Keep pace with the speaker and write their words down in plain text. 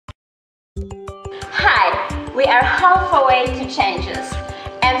we are halfway to changes,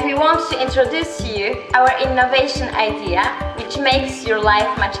 and we want to introduce you our innovation idea which makes your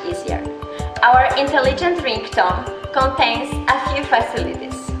life much easier. Our intelligent ringtone contains a few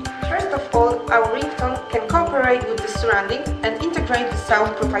facilities. First of all, our ringtone can cooperate with the surroundings and integrate the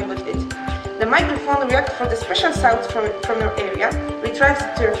sound profile with it. The microphone reacts for the special sounds from your area, retrieves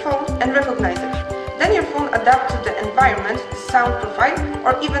it to your phone and recognizes it. Then your phone adapts to the environment, the sound profile,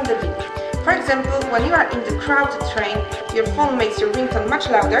 or even the beat. For example, when you are in the crowded train, your phone makes your ringtone much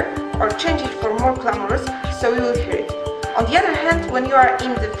louder, or change it for more clamorous, so you will hear it. On the other hand, when you are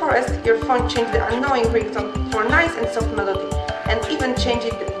in the forest, your phone changes the annoying ringtone for nice and soft melody, and even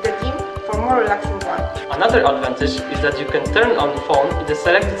changes the theme for more relaxing one. Another advantage is that you can turn on the phone in the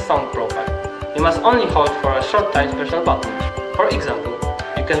selected sound profile. You must only hold for a short time special button. For example,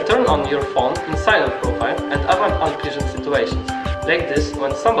 you can turn on your phone in silent profile and avoid unpleasant situations, like this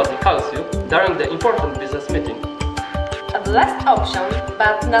when somebody calls you during the important business meeting. The last option,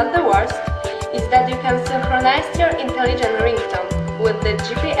 but not the worst, is that you can synchronize your intelligent ringtone with the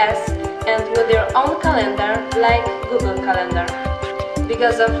GPS and with your own calendar like Google Calendar.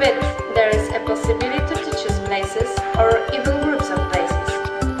 Because of it, there is a possibility to choose places or even groups of places.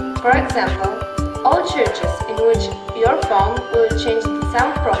 For example, all churches in which your phone will change the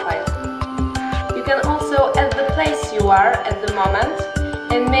sound profile. You can also add the place you are at the moment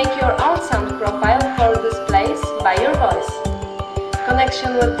and make your own sound profile for this place by your voice.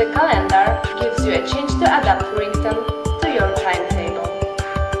 Connection with the calendar gives you a chance to adapt ringtone to your timetable.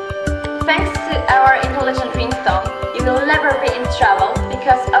 Thanks to our intelligent ringtone, you will never be in trouble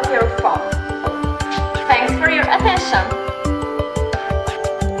because of your phone.